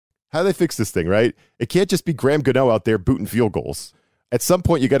How do they fix this thing, right? It can't just be Graham Gano out there booting field goals. At some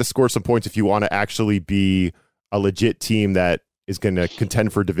point, you got to score some points if you want to actually be a legit team that is going to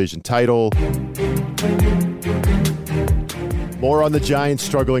contend for a division title. More on the Giants'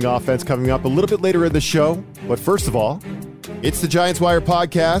 struggling offense coming up a little bit later in the show. But first of all, it's the Giants Wire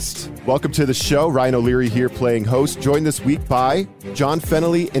podcast. Welcome to the show. Ryan O'Leary here playing host, joined this week by John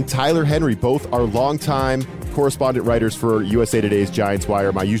Fennelly and Tyler Henry. Both are longtime correspondent writers for USA Today's Giants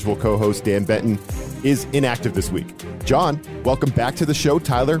Wire. My usual co-host, Dan Benton, is inactive this week. John, welcome back to the show.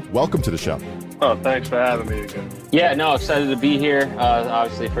 Tyler, welcome to the show. Oh, thanks for having me again. Yeah, no, excited to be here.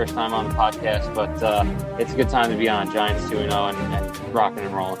 Obviously, first time on the podcast, but it's a good time to be on. Giants 2-0 and rocking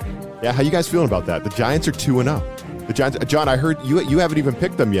and rolling. Yeah, how you guys feeling about that? The Giants are 2-0. The Giants, John, I heard you haven't even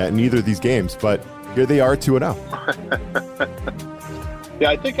picked them yet in either of these games, but here they are 2-0. Yeah,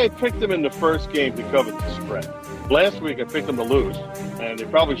 I think I picked them in the first game to cover the spread. Last week I picked them to lose, and they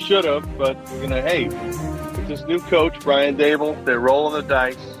probably should have, but, hey, with this new coach, Brian Daboll, they're rolling the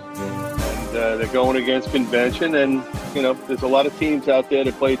dice, and they're going against convention, and, there's a lot of teams out there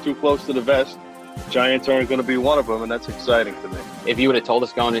that play too close to the vest. Giants aren't going to be one of them, and that's exciting to me. If you would have told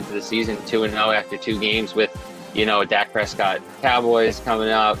us going into the season 2-0 after two games with, Dak Prescott, Cowboys coming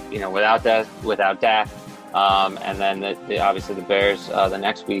up, without Dak, and then obviously the Bears the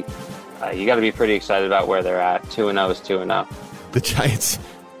next week, you got to be pretty excited about where they're at. 2-0 is 2-0. The Giants,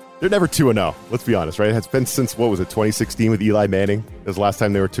 they're never 2-0. Let's be honest, right? It's been since, 2016 with Eli Manning? It was the last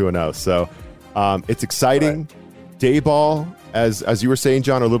time they were 2-0. So it's exciting. Right. Daboll, as you were saying,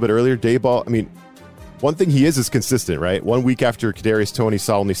 John, a little bit earlier, Daboll, one thing he is consistent, right? 1 week after Kadarius Toney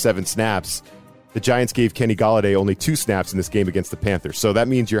saw only 7 snaps, the Giants gave Kenny Golladay only 2 snaps in this game against the Panthers. So that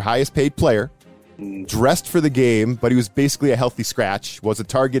means your highest paid player dressed for the game, but he was basically a healthy scratch, wasn't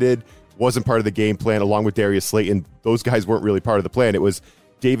targeted, wasn't part of the game plan, along with Darius Slayton. Those guys weren't really part of the plan. It was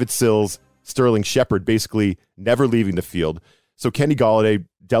David Sills, Sterling Shepard basically never leaving the field. So Kenny Golladay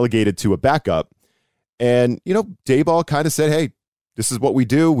delegated to a backup. And, Daboll kind of said, hey, this is what we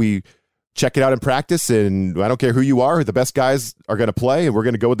do. We check it out in practice, and I don't care who you are. The best guys are going to play, and we're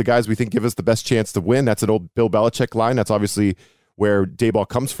going to go with the guys we think give us the best chance to win. That's an old Bill Belichick line. That's obviously where Daboll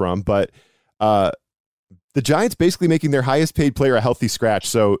comes from. But the Giants basically making their highest paid player a healthy scratch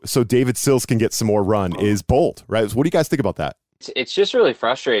so David Sills can get some more run is bold, right? So what do you guys think about that? It's just really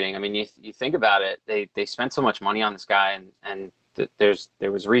frustrating. You think about it. They spent so much money on this guy, and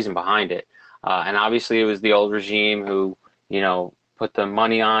there was reason behind it. And obviously it was the old regime who, put the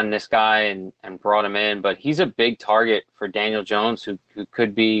money on this guy and brought him in. But he's a big target for Daniel Jones, who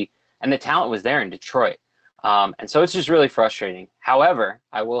could be, and the talent was there in Detroit. And so it's just really frustrating. However,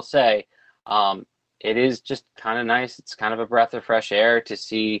 I will say it is just kind of nice. It's kind of a breath of fresh air to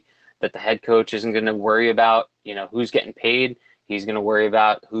see that the head coach isn't going to worry about, who's getting paid. He's going to worry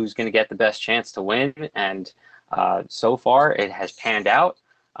about who's going to get the best chance to win. And so far it has panned out.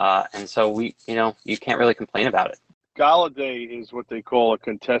 And so you can't really complain about it. Golladay is what they call a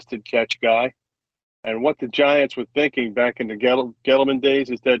contested catch guy. And what the Giants were thinking back in the Gettleman days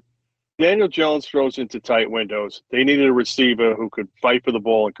is that Daniel Jones throws into tight windows. They needed a receiver who could fight for the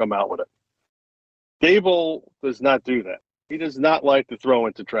ball and come out with it. Daboll does not do that. He does not like to throw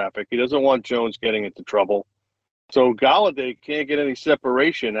into traffic. He doesn't want Jones getting into trouble. So Golladay can't get any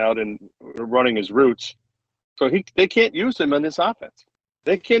separation out in running his routes. So they can't use him in this offense.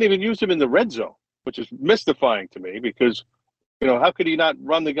 They can't even use him in the red zone, which is mystifying to me because, how could he not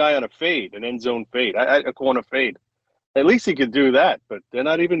run the guy on a fade, an end zone fade, a corner fade? At least he could do that, but they're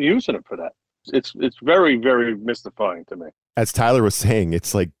not even using him for that. It's very, very mystifying to me. As Tyler was saying,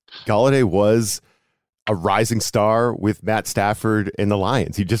 it's like Golladay was a rising star with Matt Stafford and the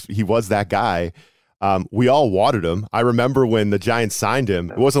Lions. He was that guy. We all wanted him. I remember when the Giants signed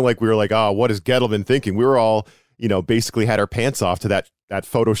him, it wasn't like we were like, oh, what is Gettleman thinking? We were all, basically had our pants off to that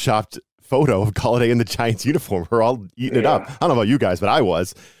photoshopped photo of Golladay in the Giants uniform. We're all eating it up. I don't know about you guys, but I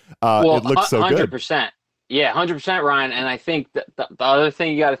was. It looked so 100%. Good. 100%. Yeah, 100%, Ryan. And I think that the other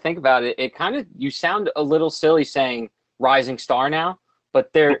thing you got to think about it kind of, you sound a little silly saying rising star now,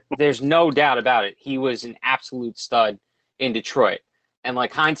 but there's no doubt about it. He was an absolute stud in Detroit. And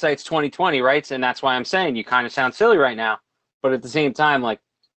like hindsight's 20/20, right? And that's why I'm saying you kind of sound silly right now. But at the same time, like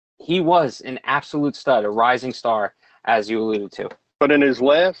he was an absolute stud, a rising star, as you alluded to. But in his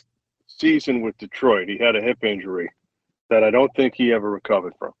last season with Detroit, he had a hip injury that I don't think he ever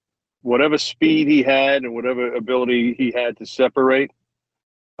recovered from. Whatever speed he had and whatever ability he had to separate,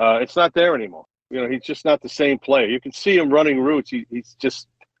 it's not there anymore. He's just not the same player. You can see him running routes. He's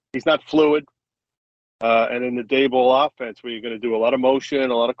not fluid. And in the Daboll offense, where you're going to do a lot of motion,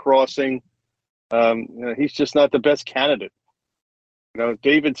 a lot of crossing, he's just not the best candidate.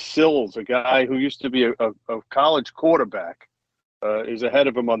 David Sills, a guy who used to be a college quarterback, is ahead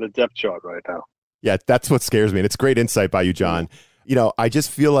of him on the depth chart right now. Yeah, that's what scares me. And it's great insight by you, John. I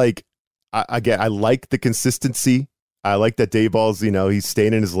just feel like, I like the consistency. I like that Daboll's, he's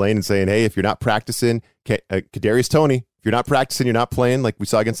staying in his lane and saying, hey, if you're not practicing, Kadarius Toney, if you're not practicing, you're not playing like we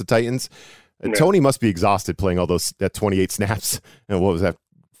saw against the Titans. Toney must be exhausted playing all that 28 snaps. And what was that?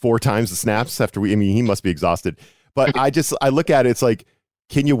 4 times the snaps after he must be exhausted. But I look at it, it's like,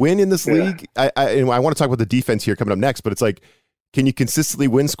 can you win in this league? I want to talk about the defense here coming up next, but it's like, can you consistently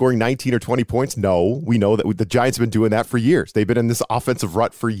win scoring 19 or 20 points? No, we know that the Giants have been doing that for years. They've been in this offensive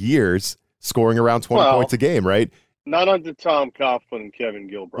rut for years, scoring around 20 points a game, right? Not under Tom Coughlin and Kevin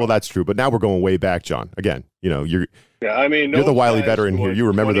Gilbride. Well, that's true, but now we're going way back, John. Again, you're you're the wily veteran here. You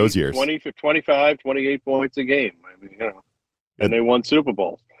remember those years. 25, 28 points a game. And they won Super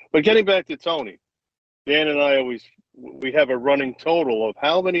Bowls. But getting back to Toney, Dan and I we have a running total of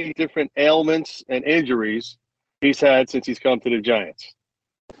how many different ailments and injuries he's had since he's come to the Giants.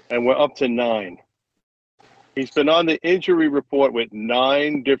 And we're up to 9. He's been on the injury report with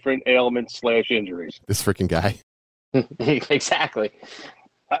 9 different ailments/injuries. This freaking guy. Exactly.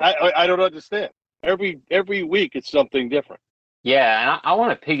 I don't understand. Every week it's something different. Yeah, and I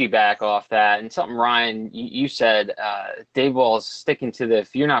want to piggyback off that. And something, Ryan, you said, Daboll's sticking to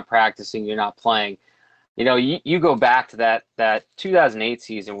if you're not practicing, you're not playing. You go back to that 2008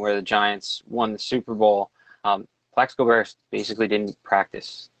 season where the Giants won the Super Bowl. Plaxico Burress basically didn't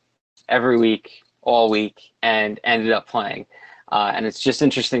practice every week, all week, and ended up playing. And it's just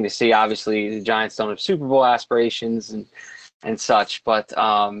interesting to see. Obviously, the Giants don't have Super Bowl aspirations and such, but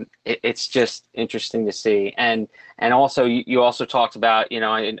it's just interesting to see. And also, you also talked about,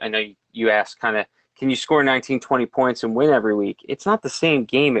 I know you asked kind of, can you score 19, 20 points and win every week? It's not the same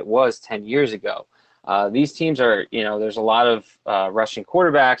game it was 10 years ago. These teams are, there's a lot of rushing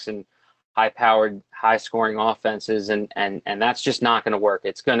quarterbacks and high-powered, high-scoring offenses, and that's just not going to work.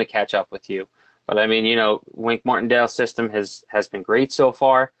 It's going to catch up with you. But I mean, Wink Martindale's system has been great so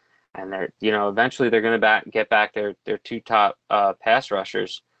far, and they're, eventually they're going to get back their 2 top pass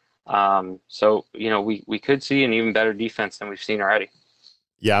rushers. So we could see an even better defense than we've seen already.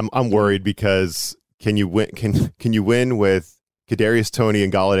 Yeah, I'm worried because can you win? Can you win with Kadarius Toney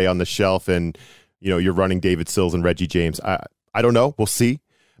and Golladay on the shelf, and you're running David Sills and Reggie James? I don't know. We'll see.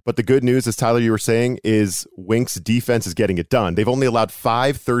 But the good news, as Tyler, you were saying, is Wink's defense is getting it done. They've only allowed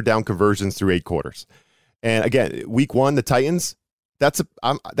 5 third-down conversions through 8 quarters. And again, week 1, the Titans, that's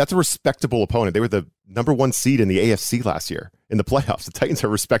a respectable opponent. They were the number 1 seed in the AFC last year in the playoffs. The Titans are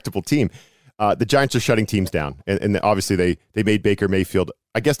a respectable team. The Giants are shutting teams down. And obviously they made Baker Mayfield.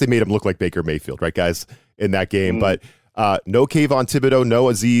 I guess they made him look like Baker Mayfield, right, guys, in that game. But no Kayvon Thibodeau, no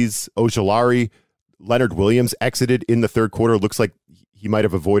Azeez Ojulari. Leonard Williams exited in the third quarter. Looks like he might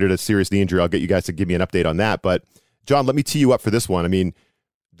have avoided a serious knee injury. I'll get you guys to give me an update on that. But, John, let me tee you up for this one. I mean,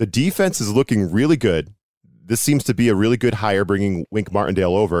 the defense is looking really good. This seems to be a really good hire, bringing Wink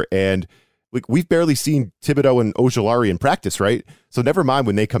Martindale over. And we've barely seen Thibodeau and Ojulari in practice, right? So never mind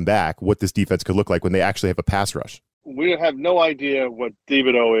when they come back what this defense could look like when they actually have a pass rush. We have no idea what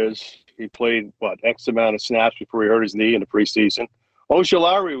Thibodeau is. He played, X amount of snaps before he hurt his knee in the preseason.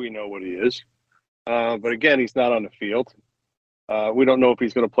 Ojulari, we know what he is. But, again, he's not on the field. We don't know if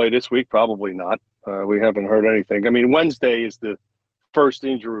he's going to play this week. Probably not. We haven't heard anything. I mean, Wednesday is the first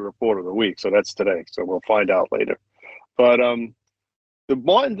injury report of the week, so that's today. So we'll find out later. But the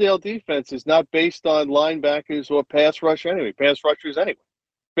Martindale defense is not based on linebackers or pass rushers anyway.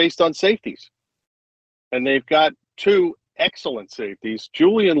 Based on safeties. And they've got 2 excellent safeties.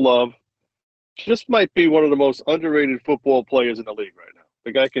 Julian Love just might be one of the most underrated football players in the league right now.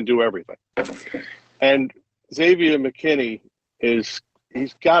 The guy can do everything. And Xavier McKinney he's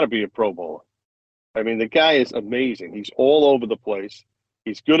got to be a Pro Bowler. I mean, the guy is amazing. He's all over the place.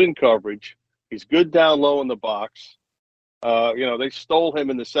 He's good in coverage. He's good down low in the box. They stole him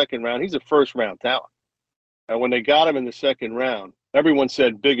in the second round. He's a first-round talent. And when they got him in the second round, everyone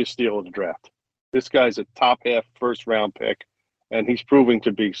said biggest steal of the draft. This guy's a top-half first-round pick, and he's proving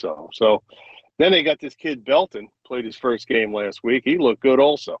to be so. So then they got this kid Belton, played his first game last week. He looked good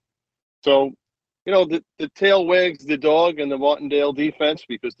also. So, the tail wags the dog in the Martindale defense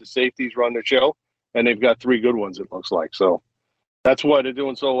because the safeties run the show, and they've got 3 good ones, it looks like. So that's why they're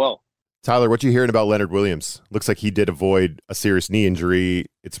doing so well. Tyler, what you hearing about Leonard Williams? Looks like he did avoid a serious knee injury.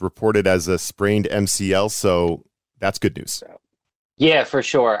 It's reported as a sprained MCL, so that's good news. Yeah, for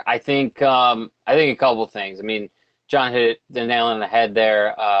sure. I think a couple of things. I mean, John hit the nail on the head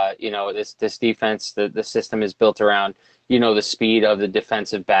there. This defense, the system is built around, the speed of the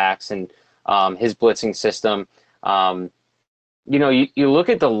defensive backs and his blitzing system. You look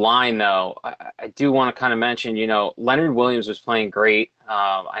at the line, though, I do want to kind of mention, Leonard Williams was playing great.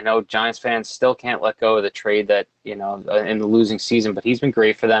 I know Giants fans still can't let go of the trade that, in the losing season, but he's been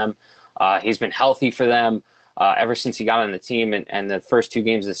great for them. He's been healthy for them ever since he got on the team, and the first 2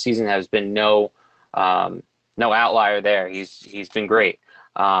 games of the season has been no outlier there. He's been great.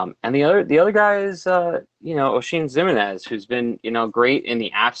 And the other guy is, Oshin Zimenez, who's been, great in the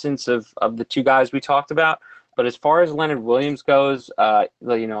absence of the 2 guys we talked about. But as far as Leonard Williams goes,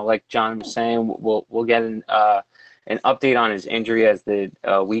 like John was saying, we'll get an update on his injury as the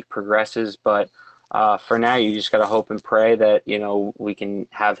week progresses. But for now, you just got to hope and pray that we can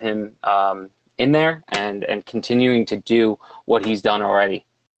have him in there and continuing to do what he's done already.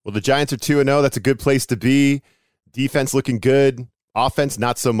 Well, the Giants are 2-0. That's a good place to be. Defense looking good. Offense,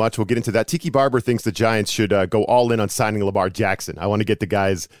 not so much. We'll get into that. Tiki Barber thinks the Giants should go all in on signing Lamar Jackson. I want to get the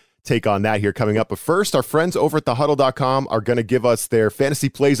guys' take on that here coming up. But first, our friends over at thehuddle.com are going to give us their fantasy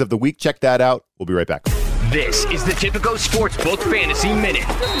plays of the week. Check that out. We'll be right back. This is the Tipico Sportsbook Fantasy Minute.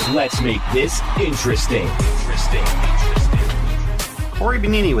 Let's make this interesting. Corey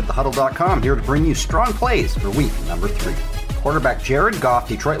Benini with thehuddle.com here to bring you strong plays for week number 3. Quarterback Jared Goff,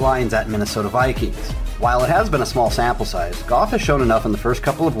 Detroit Lions at Minnesota Vikings. While it has been a small sample size, Goff has shown enough in the first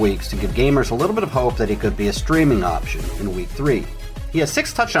couple of weeks to give gamers a little bit of hope that he could be a streaming option in week 3. He has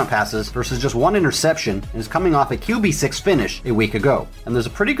 6 touchdown passes versus just 1 interception and is coming off a QB6 finish a week ago. And there's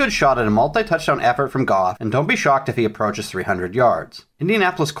a pretty good shot at a multi-touchdown effort from Goff, and don't be shocked if he approaches 300 yards.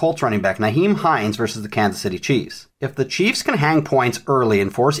 Indianapolis Colts running back Nyheim Hines versus the Kansas City Chiefs. If the Chiefs can hang points early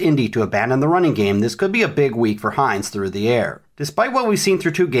and force Indy to abandon the running game, this could be a big week for Hines through the air. Despite what we've seen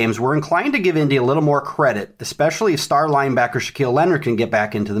through 2 games, we're inclined to give Indy a little more credit, especially if star linebacker Shaquille Leonard can get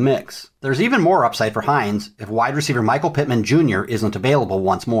back into the mix. There's even more upside for Hines if wide receiver Michael Pittman Jr. isn't available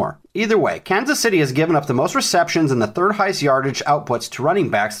once more. Either way, Kansas City has given up the most receptions and the 3rd highest yardage outputs to running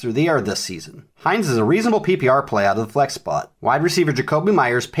backs through the air this season. Hines is a reasonable PPR play out of the flex spot. Wide receiver Jacoby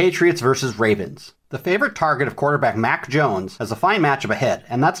Myers, Patriots versus Ravens. The favorite target of quarterback Mac Jones has a fine matchup ahead,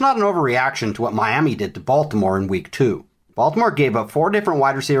 and that's not an overreaction to what Miami did to Baltimore in week 2. Baltimore gave up 4 different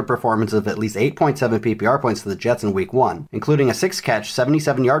wide receiver performances of at least 8.7 PPR points to the Jets in week 1, including a 6-catch,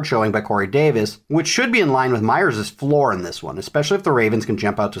 77-yard showing by Corey Davis, which should be in line with Myers' floor in this one, especially if the Ravens can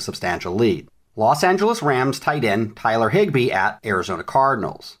jump out to a substantial lead. Los Angeles Rams tight end Tyler Higbee at Arizona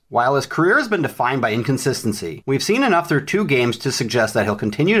Cardinals. While his career has been defined by inconsistency, we've seen enough through 2 games to suggest that he'll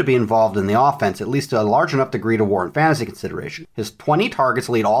continue to be involved in the offense, at least to a large enough degree to warrant fantasy consideration. His 20 targets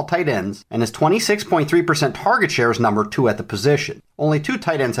lead all tight ends, and his 26.3% target share is number 2 at the position. Only 2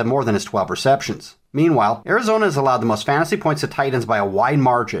 tight ends have more than his 12 receptions. Meanwhile, Arizona has allowed the most fantasy points to tight ends by a wide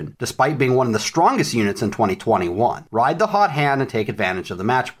margin, despite being one of the strongest units in 2021. Ride the hot hand and take advantage of the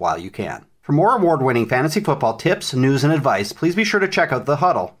matchup while you can. For more award-winning fantasy football tips, news, and advice, please be sure to check out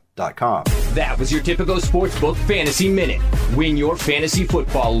thehuddle.com. That was your Tipico Sportsbook Fantasy Minute. Win your fantasy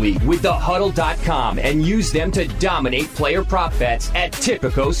football league with thehuddle.com and use them to dominate player prop bets at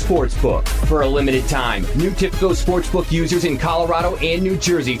Tipico Sportsbook. For a limited time, new Tipico Sportsbook users in Colorado and New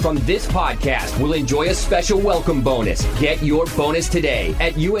Jersey from this podcast will enjoy a special welcome bonus. Get your bonus today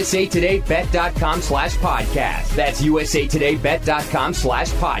at usatodaybet.com/podcast. That's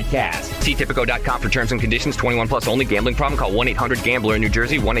usatodaybet.com/podcast. See Tipico.com for terms and conditions. 21 plus only. Gambling problem? Call 1-800-GAMBLER in New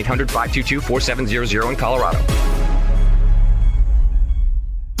Jersey. 1-800-522-4700 in Colorado.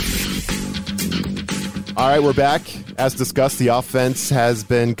 All right, we're back. As discussed, the offense has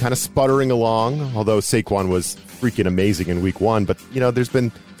been kind of sputtering along, although Saquon was freaking amazing in week 1. But, there's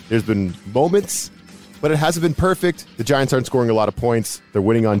been moments, but it hasn't been perfect. The Giants aren't scoring a lot of points. They're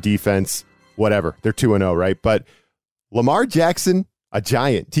winning on defense, whatever. They're 2-0, right? But Lamar Jackson, a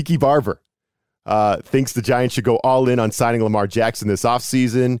Giant, Tiki Barber, thinks the Giants should go all in on signing Lamar Jackson this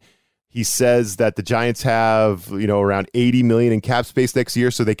offseason. He says that the Giants have, around $80 million in cap space next year,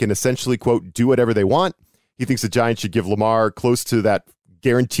 so they can essentially, quote, do whatever they want. He thinks the Giants should give Lamar close to that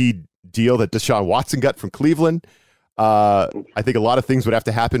guaranteed deal that Deshaun Watson got from Cleveland. I think a lot of things would have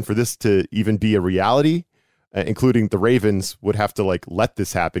to happen for this to even be a reality, including the Ravens would have to let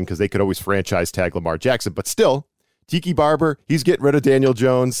this happen because they could always franchise tag Lamar Jackson. But still, Tiki Barber, he's getting rid of Daniel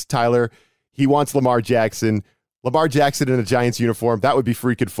Jones. Tyler, he wants Lamar Jackson. Lamar Jackson in a Giants uniform, that would be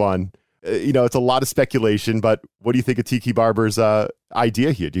freaking fun. It's a lot of speculation, but what do you think of Tiki Barber's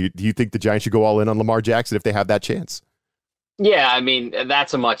idea here? Do you think the Giants should go all in on Lamar Jackson if they have that chance? Yeah, I mean,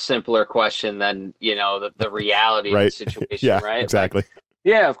 that's a much simpler question than, the reality of the situation, yeah, right? Exactly.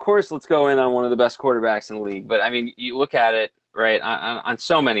 Yeah, of course, let's go in on one of the best quarterbacks in the league. But, I mean, you look at it, right, on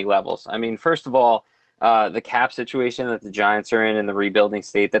so many levels. I mean, first of all, the cap situation that the Giants are in and the rebuilding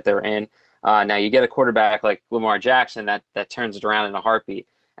state that they're in, Now you get a quarterback like Lamar Jackson that turns it around in a heartbeat.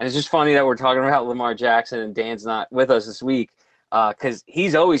 And it's just funny that we're talking about Lamar Jackson and Dan's not with us this week because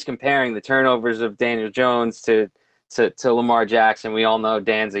he's always comparing the turnovers of Daniel Jones to Lamar Jackson. We all know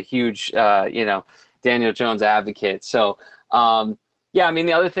Dan's a huge, Daniel Jones advocate. So, yeah, I mean,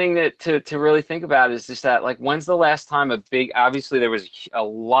 the other thing that to really think about is just that, like, when's the last time obviously there was a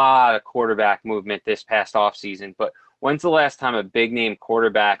lot of quarterback movement this past offseason, but when's the last time a big name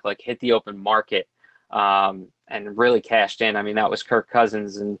quarterback like hit the open market and really cashed in? I mean, that was Kirk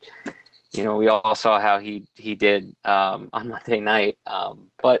Cousins, and we all saw how he did on Monday night.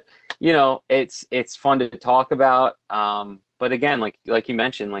 But it's fun to talk about. But again, like you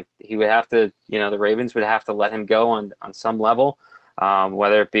mentioned, like he would have to, the Ravens would have to let him go on some level,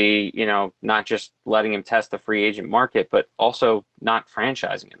 whether it be not just letting him test the free agent market, but also not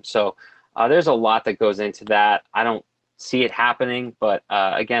franchising him. So there's a lot that goes into that. I don't see it happening, but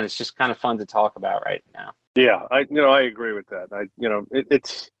again, it's just kind of fun to talk about right now. Yeah, I agree with that.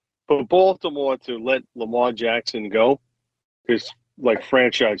 It's for Baltimore to let Lamar Jackson go is like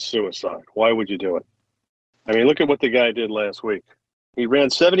franchise suicide. Why would you do it? I mean, look at what the guy did last week. He ran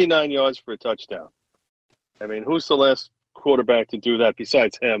 79 yards for a touchdown. I mean, who's the last quarterback to do that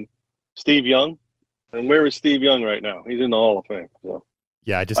besides him? Steve Young? And where is Steve Young right now? He's in the Hall of Fame. So.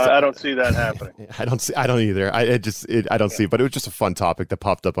 Yeah, I don't see that happening. I don't either. I don't see it, but it was just a fun topic that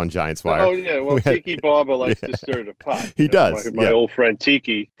popped up on Giants Wire. Oh yeah, well Tiki Barber likes to stir the pot. He does. My old friend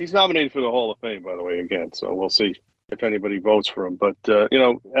Tiki. He's nominated for the Hall of Fame, by the way, again. So we'll see if anybody votes for him. But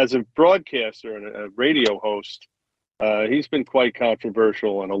as a broadcaster and a radio host, he's been quite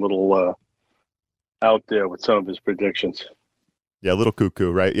controversial and a little out there with some of his predictions. Yeah, a little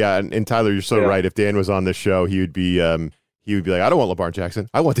cuckoo, right? Yeah, and Tyler, you're so right. If Dan was on this show, he would be like, I don't want Lamar Jackson.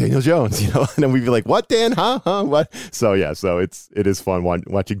 I want Daniel Jones, And then we'd be like, what, Dan? Huh? What? So, yeah, it is fun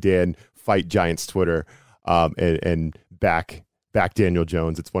watching Dan fight Giants Twitter and back Daniel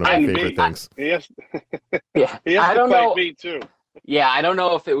Jones. It's one of my favorite things. Yes. Yeah. He has to fight me, too. Yeah, I don't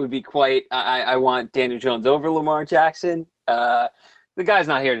know if it would be quite I want Daniel Jones over Lamar Jackson. The guy's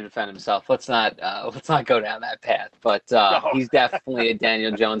not here to defend himself. Let's not go down that path. But he's definitely a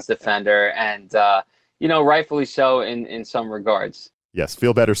Daniel Jones defender, and rightfully so in some regards. Yes,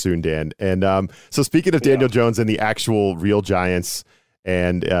 feel better soon, Dan. And so speaking of Daniel Jones and the actual real Giants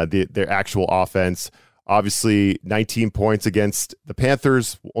and their actual offense, obviously 19 points against the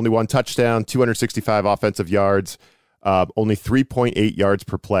Panthers, only one touchdown, 265 offensive yards, only 3.8 yards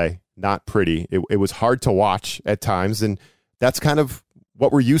per play. Not pretty. It was hard to watch at times, and that's kind of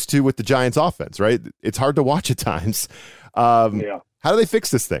what we're used to with the Giants offense, right? It's hard to watch at times. How do they fix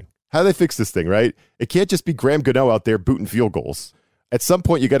this thing? Right? It can't just be Graham Gano out there booting field goals. At some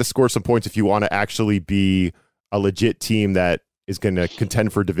point, you got to score some points if you want to actually be a legit team that is going to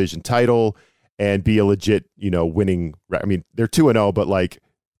contend for a division title and be a legit, winning. I mean, they're 2-0, but like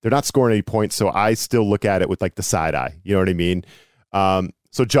they're not scoring any points, so I still look at it with like the side eye. You know what I mean?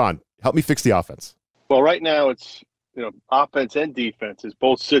 So, John, help me fix the offense. Well, right now it's offense and defense is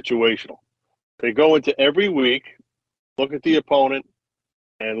both situational. They go into every week, look at the opponent,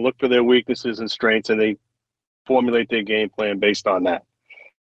 and look for their weaknesses and strengths, and they formulate their game plan based on that.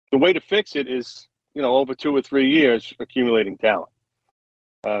 The way to fix it is, over 2 or 3 years, accumulating talent.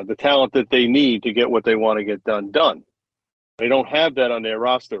 The talent that they need to get what they want to get done. They don't have that on their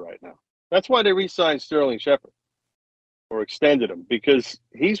roster right now. That's why they re-signed Sterling Shepard or extended him, because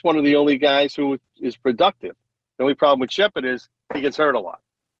he's one of the only guys who is productive. The only problem with Shepard is he gets hurt a lot.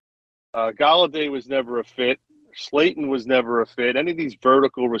 Golladay was never a fit. Slayton was never a fit. Any of these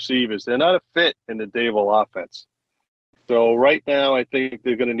vertical receivers, they're not a fit in the Daboll offense. So right now, I think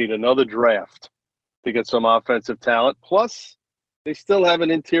they're going to need another draft to get some offensive talent. Plus, they still have an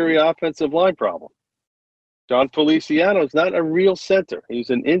interior offensive line problem. John Feliciano is not a real center. He's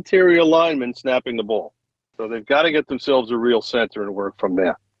an interior lineman snapping the ball. So they've got to get themselves a real center and work from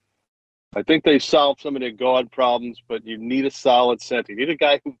there. I think they solved some of their guard problems, but you need a solid center. You need a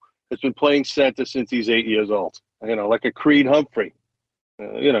guy who has been playing center since he's 8 years old. Like a Creed Humphrey,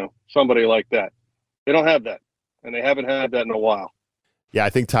 somebody like that. They don't have that, and they haven't had that in a while. Yeah, I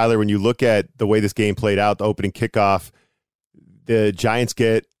think, Tyler, when you look at the way this game played out, the opening kickoff, the Giants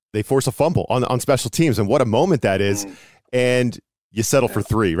they force a fumble on special teams, and what a moment that is. And you settle for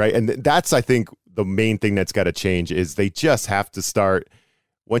 3, right? And that's, I think, the main thing that's got to change is they just have to start.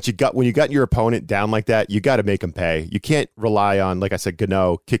 When you got your opponent down like that, you got to make them pay. You can't rely on, like I said,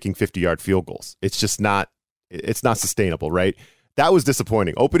 Gano kicking 50-yard field goals. It's just not sustainable, right? That was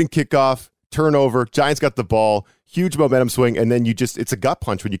disappointing. Opening kickoff, turnover, Giants got the ball, huge momentum swing, and then it's a gut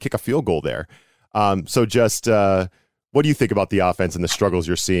punch when you kick a field goal there. What do you think about the offense and the struggles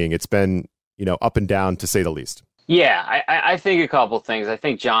you're seeing? It's been up and down to say the least. Yeah, I think a couple things. I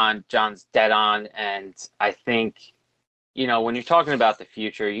think John's dead on, and I think, when you're talking about the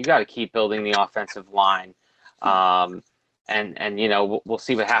future, you got to keep building the offensive line. And we'll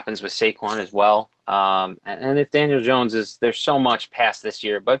see what happens with Saquon as well. And if Daniel Jones there's so much past this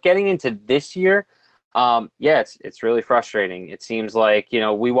year, but getting into this year, it's really frustrating. It seems like,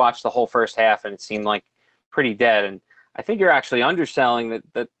 we watched the whole first half and it seemed like pretty dead. And I think you're actually underselling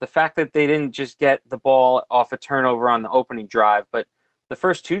that the fact that they didn't just get the ball off a turnover on the opening drive, but the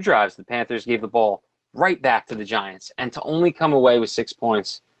first 2 drives, the Panthers gave the ball right back to the Giants, and to only come away with 6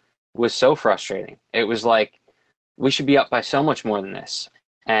 points was so frustrating. It was like, we should be up by so much more than this.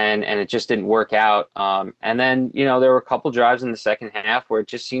 And it just didn't work out. And then, there were a couple drives in the second half where it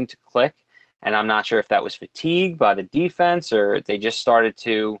just seemed to click. And I'm not sure if that was fatigue by the defense or they just started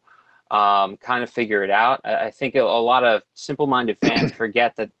to kind of figure it out. I think a lot of simple-minded fans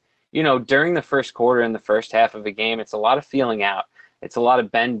forget that, during the first quarter and the first half of a game, it's a lot of feeling out. It's a lot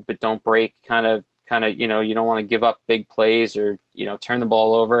of bend but don't break kind of, you don't want to give up big plays or, turn the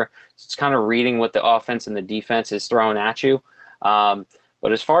ball over. It's kind of reading what the offense and the defense is throwing at you.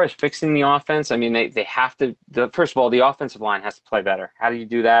 But as far as fixing the offense, I mean, they have to, first of all, the offensive line has to play better. How do you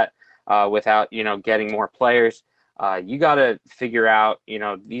do that without, getting more players? You got to figure out,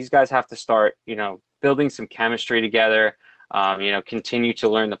 these guys have to start, building some chemistry together, continue to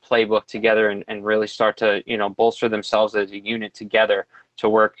learn the playbook together and really start to, bolster themselves as a unit together to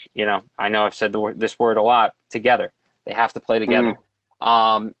work. I know I've said this word a lot, together. They have to play together.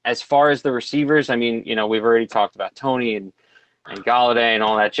 As far as the receivers, I mean, we've already talked about Tony and Golladay and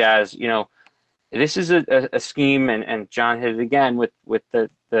all that jazz. This is a scheme, and John hit it again with the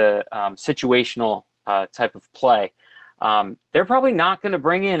situational type of play. They're probably not going to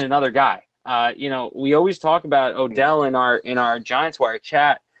bring in another guy. We always talk about Odell in our Giants Wire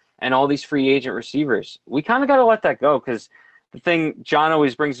chat and all these free agent receivers. We kind of got to let that go, because the thing John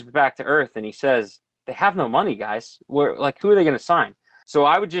always brings back to earth, and he says they have no money, guys. Who are they going to sign? So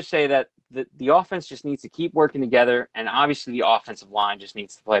I would just say that the offense just needs to keep working together, and obviously the offensive line just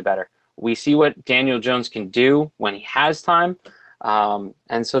needs to play better. We see what Daniel Jones can do when he has time, and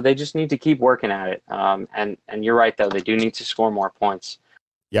so they just need to keep working at it. And you're right, though. They do need to score more points.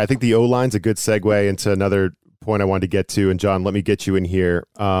 Yeah, I think the O-line's a good segue into another point I wanted to get to, and John, let me get you in here.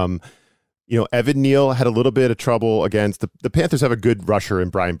 Evan Neal had a little bit of trouble against the Panthers. Have a good rusher in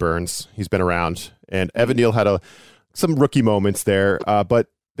Brian Burns. He's been around, and Evan Neal had some rookie moments there, but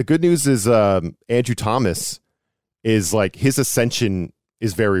the good news is Andrew Thomas is like, his ascension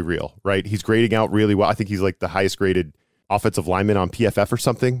is very real, right? He's grading out really well. I think he's like the highest graded offensive lineman on PFF or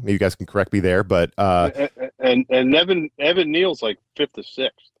something. Maybe you guys can correct me there, but and Evan Neal's like 5th or 6th.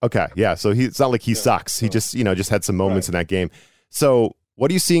 Okay, yeah. So it's not like he sucks. He just had some moments in that game. So what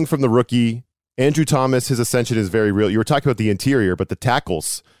are you seeing from the rookie Andrew Thomas? His ascension is very real. You were talking about the interior, but the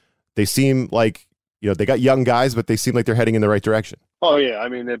tackles, they seem like they got young guys, but they seem like they're heading in the right direction. Oh, yeah. I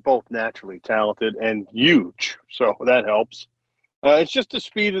mean, they're both naturally talented and huge, so that helps. It's just the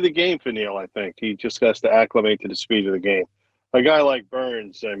speed of the game for Neal, I think. He just has to acclimate to the speed of the game. A guy like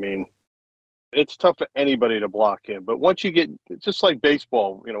Burns, I mean, it's tough for anybody to block him. But once you get, just like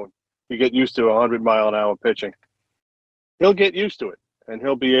baseball, you get used to 100-mile-an-hour pitching, he'll get used to it, and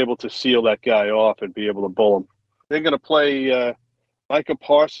he'll be able to seal that guy off and be able to bull him. They're going to play Micah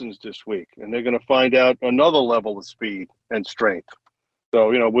Parsons this week, and they're going to find out another level of speed and strength. So,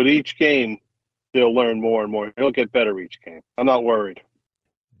 with each game, he'll learn more and more. He'll get better each game. I'm not worried.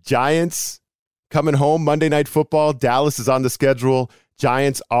 Giants coming home Monday Night Football. Dallas is on the schedule.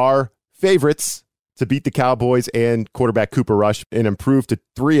 Giants are favorites to beat the Cowboys and quarterback Cooper Rush and improve to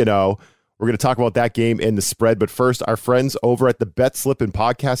 3-0. We're going to talk about that game and the spread. But first, our friends over at the Bet Slippin'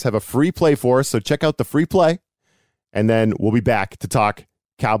 Podcast have a free play for us. So check out the free play, and then we'll be back to talk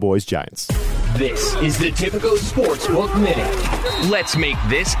Cowboys Giants. This is the Tipico Sportsbook Minute. Let's make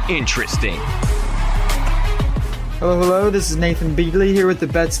this interesting. Hello, this is Nathan Beatley here with the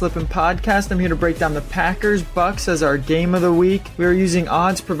Bet Slippin' Podcast. I'm here to break down the Packers-Bucks as our game of the week. We are using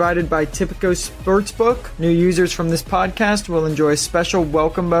odds provided by Tipico Sportsbook. New users from this podcast will enjoy a special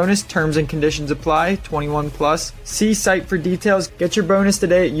welcome bonus. Terms and conditions apply, 21+. See site for details. Get your bonus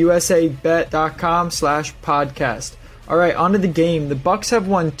today at usabet.com/podcast. All right, on to the game. The Bucks have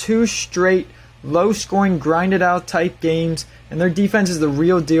won 2 straight low-scoring, grinded-out type games, and their defense is the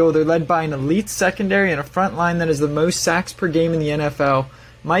real deal. They're led by an elite secondary and a front line that is the most sacks per game in the NFL.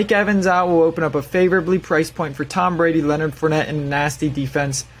 Mike Evans out will open up a favorably priced point for Tom Brady, Leonard Fournette, and a nasty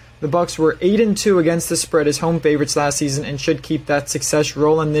defense. The Bucks were 8-2 against the spread as home favorites last season and should keep that success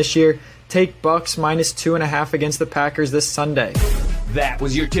rolling this year. Take Bucks -2.5 against the Packers this Sunday. That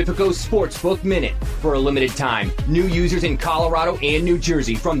was your Tipico Sportsbook Minute. For a limited time, new users in Colorado and New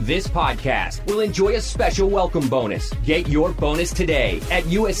Jersey from this podcast will enjoy a special welcome bonus. Get your bonus today at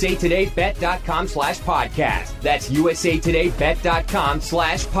usatodaybet.com/podcast. That's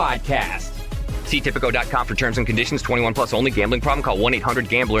usatodaybet.com/podcast. See Tipico.com for terms and conditions. 21 plus only. Gambling problem? Call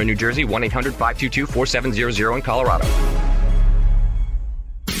 1-800-GAMBLER in New Jersey. 1-800-522-4700 in Colorado.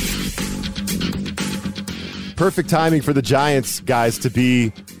 Perfect timing for the Giants, guys, to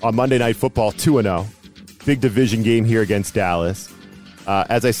be on Monday Night Football 2-0. Big division game here against Dallas.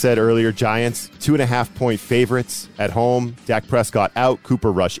 As I said earlier, Giants, 2.5-point favorites at home. Dak Prescott out,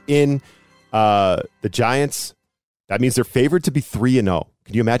 Cooper Rush in. The Giants, that means they're favored to be 3-0.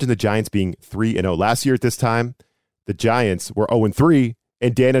 Can you imagine the Giants being 3-0? Last year at this time, the Giants were 0-3,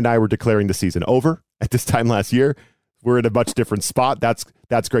 and Dan and I were declaring the season over at this time last year. We're in a much different spot. That's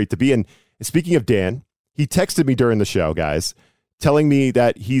great to be in. And speaking of Dan, he texted me during the show, guys, telling me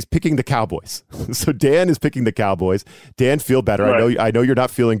that he's picking the Cowboys. So Dan is picking the Cowboys. Dan, feel better. Right. I know you're not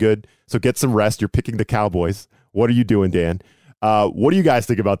feeling good, so get some rest. You're picking the Cowboys. What are you doing, Dan? What do you guys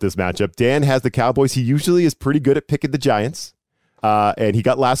think about this matchup? Dan has the Cowboys. He usually is pretty good at picking the Giants, and he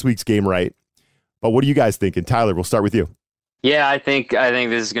got last week's game right. But what are you guys thinking? Tyler, we'll start with you. Yeah, I think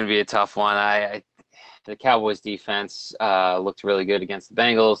this is going to be a tough one. The Cowboys defense looked really good against the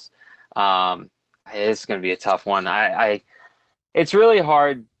Bengals. It's going to be a tough one. It's really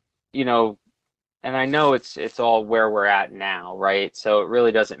hard, and I know it's all where we're at now, right? So it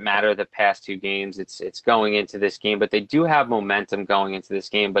really doesn't matter the past two games. It's going into this game, but they do have momentum going into this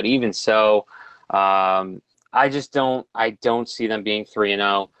game. But even so, I don't see them being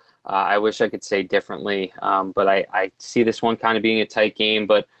 3-0. I wish I could say differently, but I see this one kind of being a tight game,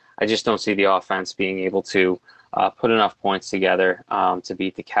 but I just don't see the offense being able to put enough points together to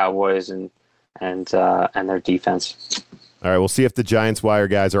beat the Cowboys and their defense. All right, we'll see if the Giants Wire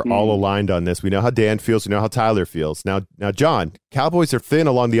guys are all aligned on this. We know how Dan feels. We know how Tyler feels. Now, John, Cowboys are thin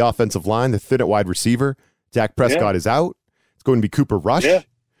along the offensive line. They're thin at wide receiver. Dak Prescott is out. It's going to be Cooper Rush. Yeah.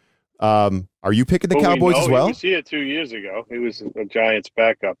 Are you picking the Cowboys as well? He was here 2 years ago. He was a Giants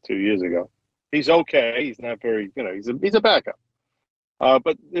backup 2 years ago. He's okay. He's not very, he's a backup.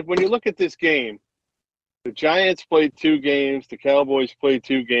 But when you look at this game, the Giants played 2 games, the Cowboys played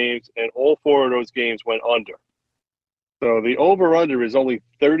 2 games, and all 4 of those games went under. So the over-under is only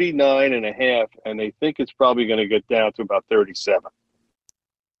 39.5, and they think it's probably going to get down to about 37.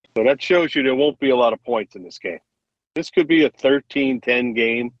 So that shows you there won't be a lot of points in this game. This could be a 13-10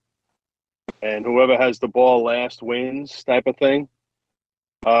 game, and whoever has the ball last wins type of thing.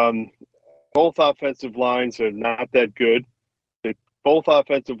 Both offensive lines are not that good. Both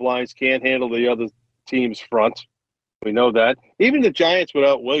offensive lines can't handle the other team's front. We know that. Even the Giants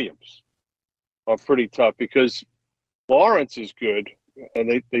without Williams are pretty tough because Lawrence is good,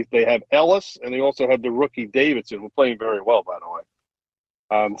 and they have Ellis, and they also have the rookie Davidson, who's playing very well, by the way.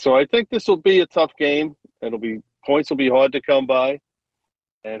 So I think this will be a tough game. Points will be hard to come by,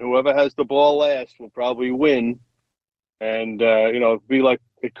 and whoever has the ball last will probably win. And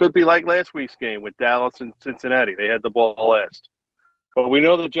it could be like last week's game with Dallas and Cincinnati. They had the ball last. But we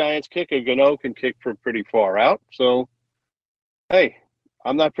know the Giants kicker, Gano, can kick from pretty far out. So, hey,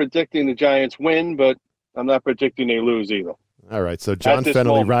 I'm not predicting the Giants win, but I'm not predicting they lose either. All right, so John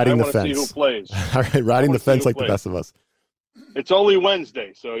Fennelly riding the fence. I want to see who plays. All right, riding the fence like the best of us. It's only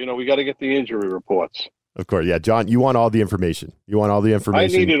Wednesday, so, we got to get the injury reports. Of course, yeah. John, you want all the information. I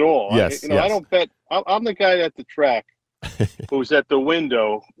need it all. Yes, I don't bet. I'm the guy at the track who's at the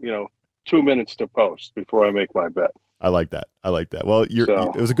window, 2 minutes to post before I make my bet. I like that. Well,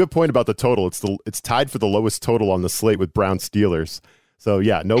 it was a good point about the total. It's tied for the lowest total on the slate with Brown Steelers. So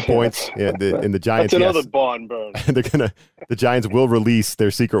yeah, no points in the Giants. That's another barn burn. The Giants will release their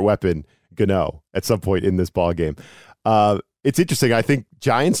secret weapon, Gano, at some point in this ball game. It's interesting. I think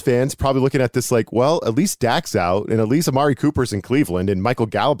Giants fans probably looking at this like, well, at least Dak's out, and at least Amari Cooper's in Cleveland, and Michael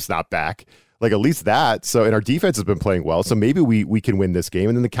Gallup's not back. Like, at least that. So, and our defense has been playing well. So maybe we can win this game.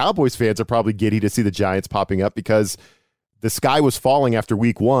 And then the Cowboys fans are probably giddy to see the Giants popping up because the sky was falling after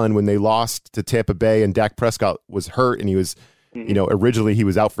week 1 when they lost to Tampa Bay and Dak Prescott was hurt and he was, originally he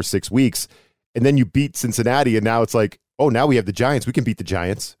was out for 6 weeks. And then you beat Cincinnati and now it's like, oh, now we have the Giants. We can beat the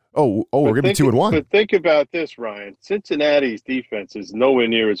Giants. We're going to be 2-1. But think about this, Ryan. Cincinnati's defense is nowhere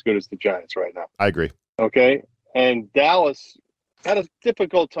near as good as the Giants right now. I agree. Okay. And Dallas had a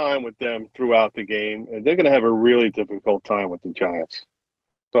difficult time with them throughout the game, and they're going to have a really difficult time with the Giants.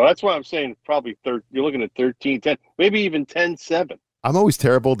 So that's why I'm saying probably you're looking at 13-10, maybe even 10-7. I'm always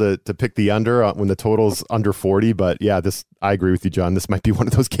terrible to pick the under when the total's under 40, but yeah, I agree with you, John. This might be one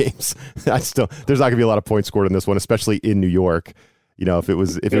of those games. There's not going to be a lot of points scored in this one, especially in New York. if it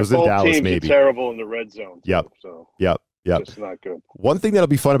was in both Dallas, teams maybe. are terrible in the red zone. Yep. So Yep. it's not good. One thing that'll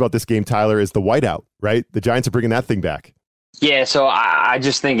be fun about this game, Tyler, is the whiteout, right? The Giants are bringing that thing back. Yeah, so I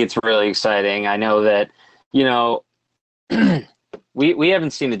just think it's really exciting. I know that, we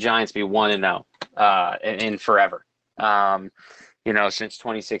haven't seen the Giants be 1-0 in forever, since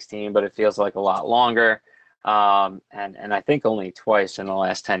 2016, but it feels like a lot longer. And I think only twice in the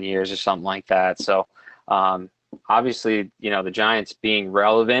last 10 years or something like that. So obviously, the Giants being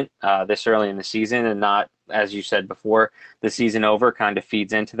relevant this early in the season and not, as you said before, the season over kind of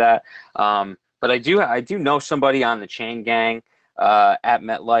feeds into that. But I do know somebody on the Chain Gang at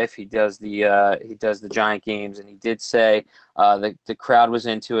MetLife. He does the Giant games, and he did say the crowd was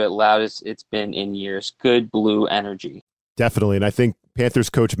into it, loudest it's been in years. Good blue energy. Definitely, and I think Panthers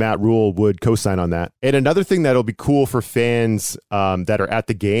coach Matt Rule would co-sign on that. And another thing that'll be cool for fans that are at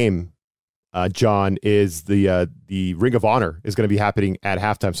the game, John, is the Ring of Honor is going to be happening at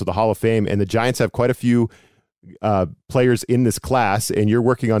halftime. So the Hall of Fame, and the Giants have quite a few players in this class, and you're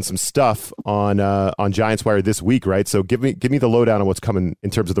working on some stuff on Giants Wire this week, right? So give me the lowdown on what's coming in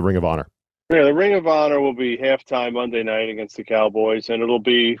terms of the Ring of Honor. Yeah, the Ring of Honor will be halftime Monday night against the Cowboys, and it'll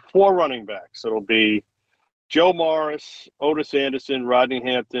be 4 running backs. It'll be Joe Morris, Otis Anderson, Rodney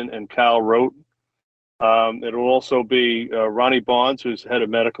Hampton, and Kyle Rote. It'll also be Ronnie Barnes, who's head of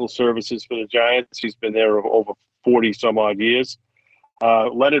medical services for the Giants. He's been there over 40-some-odd years.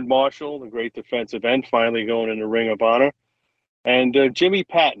 Leonard Marshall, the great defensive end, finally going in the Ring of Honor. And Jimmy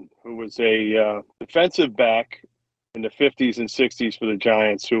Patton, who was a defensive back in the 50s and 60s for the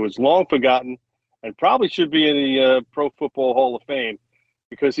Giants, who was long forgotten and probably should be in the Pro Football Hall of Fame,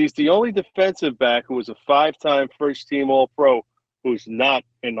 because he's the only defensive back who was a 5-time first-team All-Pro who's not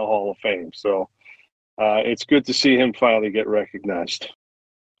in the Hall of Fame. So it's good to see him finally get recognized.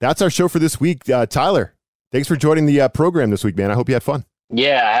 That's our show for this week. Tyler, thanks for joining the program this week, man. I hope you had fun.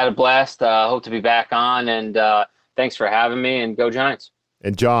 Yeah, I had a blast. Hope to be back on, and thanks for having me, and go Giants.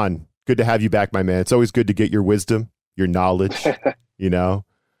 And John, good to have you back, my man. It's always good to get your wisdom, your knowledge, It's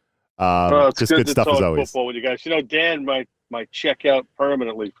just good stuff as always. Football with you guys. Dan might check out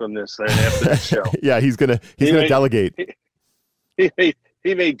permanently from this after the show. Yeah, he's gonna delegate. He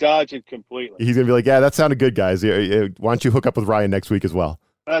may dodge it completely. He's gonna be like, yeah, that sounded good, guys. Why don't you hook up with Ryan next week as well?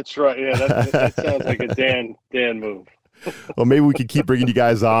 That's right. Yeah, that sounds like a Dan move. Well, maybe we could keep bringing you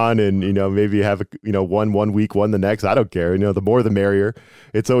guys on, and maybe have one week, one the next. I don't care. The more the merrier.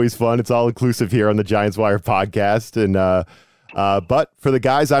 It's always fun. It's all inclusive here on the Giants Wire podcast. And but for the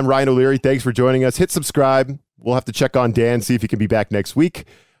guys, I'm Ryan O'Leary. Thanks for joining us. Hit subscribe. We'll have to check on Dan, see if he can be back next week.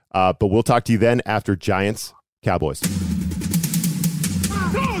 But we'll talk to you then after Giants Cowboys.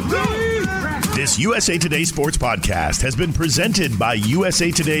 This USA Today Sports Podcast has been presented by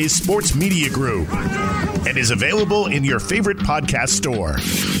USA Today's Sports Media Group and is available in your favorite podcast store.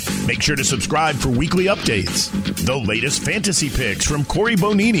 Make sure to subscribe for weekly updates, the latest fantasy picks from Corey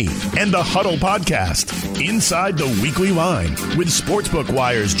Bonini, and the Huddle Podcast, Inside the Weekly Line, with Sportsbook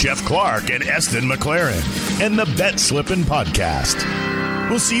Wire's Jeff Clark and Eston McLaren, and the Bet Slippin' Podcast.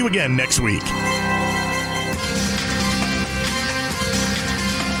 We'll see you again next week.